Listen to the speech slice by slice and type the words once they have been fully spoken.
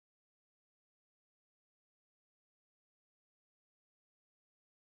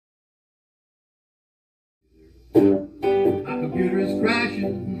My computer is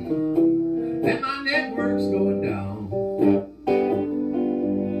crashing and my network's going down.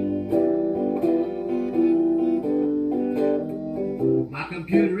 My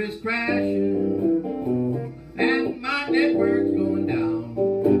computer is crashing and my network's going down.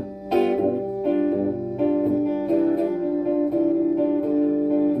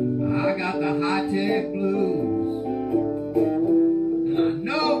 I got the high-tech blues, and I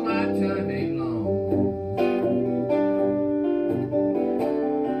know my time ain't long.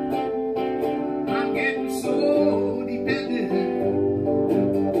 I'm getting so dependent,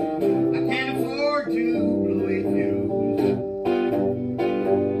 I can't afford to blow a fuse.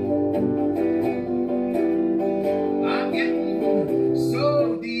 I'm getting so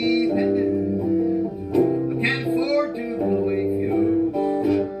dependent, I can't afford to blow a fuse.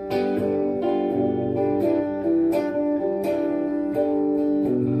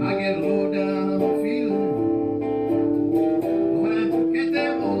 I get a low down feeling when I get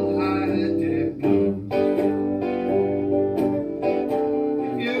them old high-tech blues.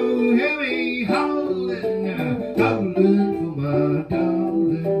 If you hear me howling, howling for my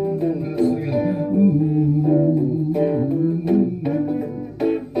darling, I'm singing, ooh.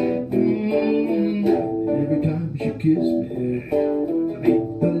 Every time she kisses me, I make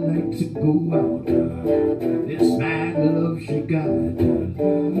the lights go out. This mad love she got,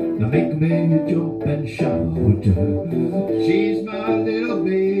 now make me jump and shout. She's my little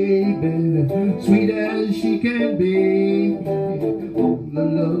baby, sweet as she can be. All the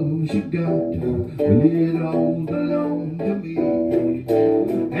love she got, well, it all belongs to me.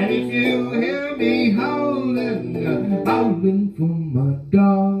 And if you hear me howling, howling for my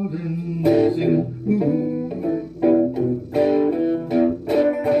darling, singing, ooh.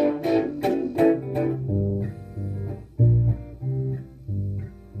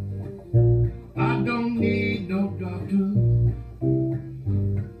 I don't need no doctor,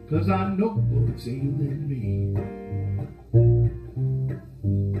 'cause I know what's ailing me.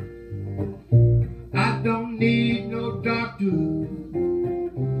 I don't need no doctor,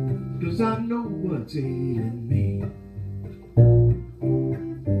 'cause I know what's ailing me.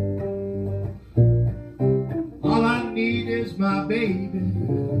 All I need is my baby,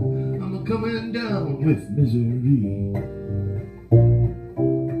 I'm a-coming down with misery.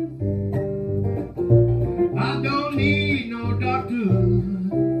 I don't need no doctor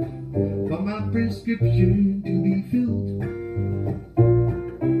for my prescription to be filled.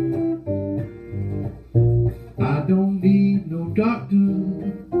 I don't need no doctor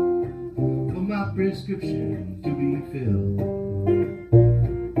for my prescription to be filled.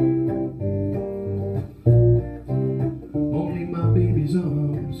 Only my baby's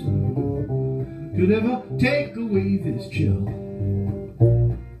arms could ever take away this chill.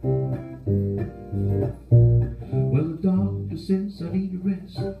 Well, the doctor says I need a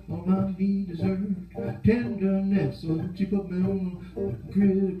rest. All I need is her tenderness. So she put me on the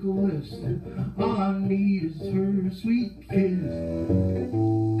critical list. All I need is her sweet kiss.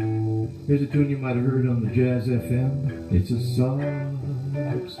 Here's a tune you might have heard on the Jazz FM. It's a sob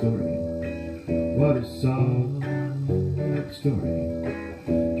story. What a sob story.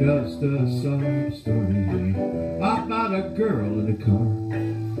 Just a sob story about a girl in a car.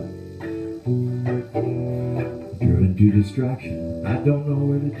 Driven to distraction, I don't know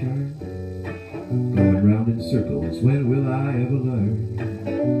where to turn. Going round in circles, when will I ever learn?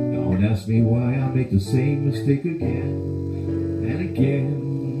 Don't ask me why I make the same mistake again and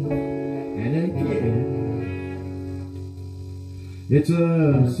again and again. It's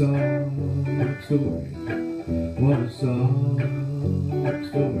a sob story. What a sob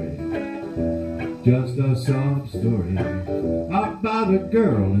story. Just a sob story about a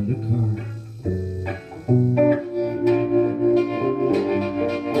girl in the car.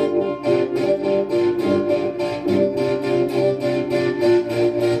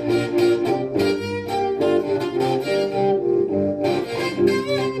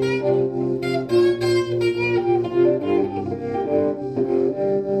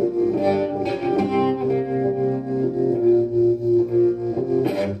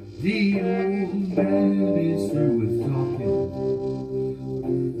 The old man is through with talking.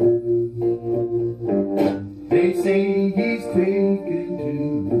 They say he's taken to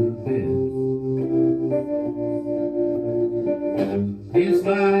the bed. His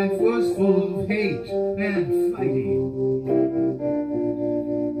life was full of hate and fighting.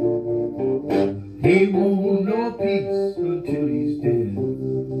 He won't know peace until he's dead.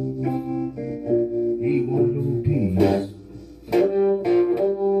 He won't know peace.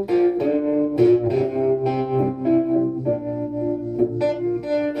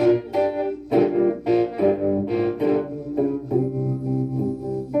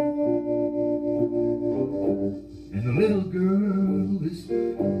 is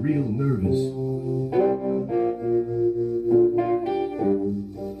real nervous.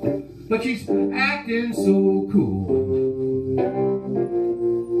 But she's acting so cool.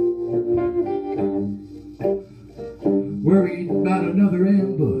 Worried about another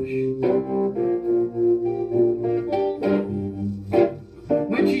ambush.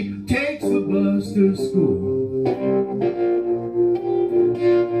 When she takes the bus to school.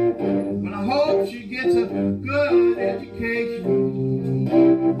 But I hope she gets a good education.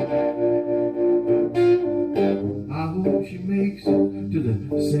 I hope she makes it to the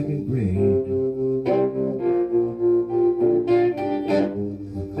 2nd grade.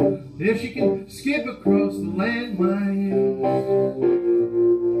 If she can skip across the landmines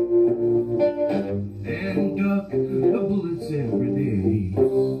and duck the bullets and grenades,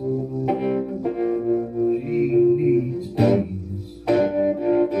 she needs peace.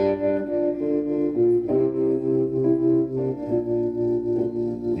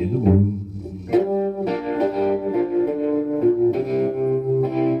 In the room.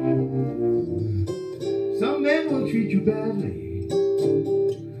 Some men will treat you badly.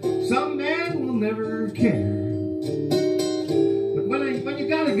 Some men will never care. But when you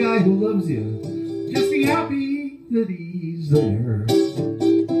got a guy who loves you, just be happy that he's there.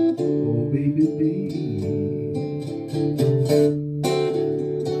 Oh, baby, baby,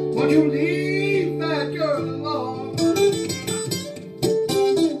 won't you leave that girl alone?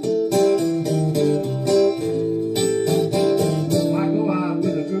 Why go out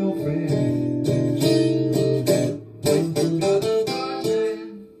with a girlfriend?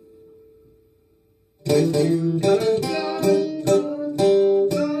 When you got a good man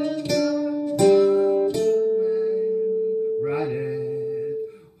right at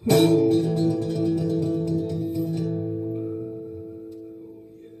home.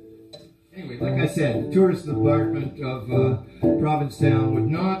 Anyway, like I said, the tourist department of Provincetown would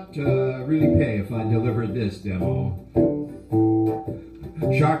not really pay if I delivered this demo.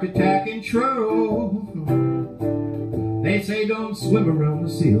 Shark attack in Truro. They say don't swim around the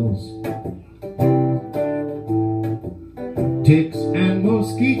seals. Ticks and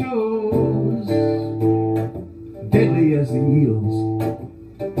mosquitoes, deadly as the eels.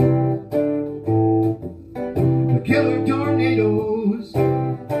 The killer tornadoes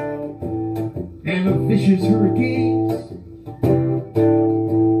and the vicious hurricanes.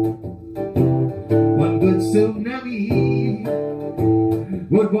 One good tsunami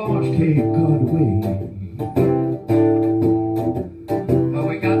would wash Cape Cod away. But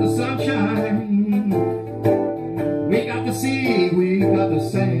we got the sunshine, we got the sea, we got the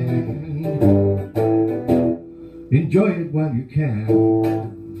sand. Enjoy it while you can.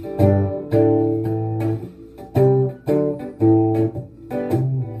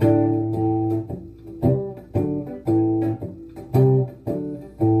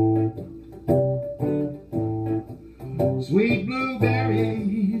 Sweet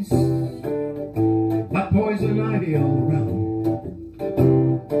blueberries, but poison ivy all around.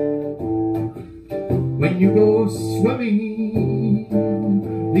 When you go swimming,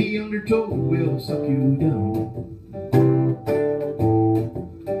 the undertow will suck you down.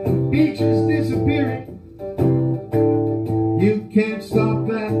 Beach is disappearing, you can't stop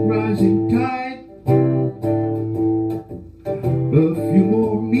that rising tide. A few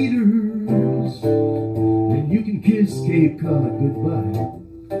more meters, and you can kiss Cape Cod goodbye.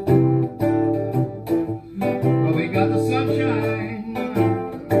 Well, we got the sunshine,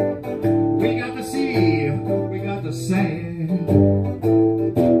 we got the sea, we got the sand.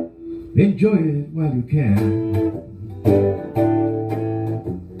 Enjoy it while you can.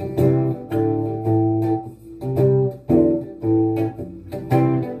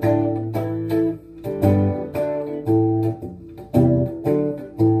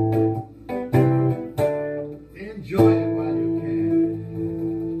 Enjoy it while you can.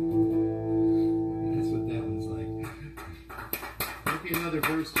 That's what that one's like. Maybe another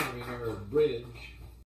verse coming or a bridge.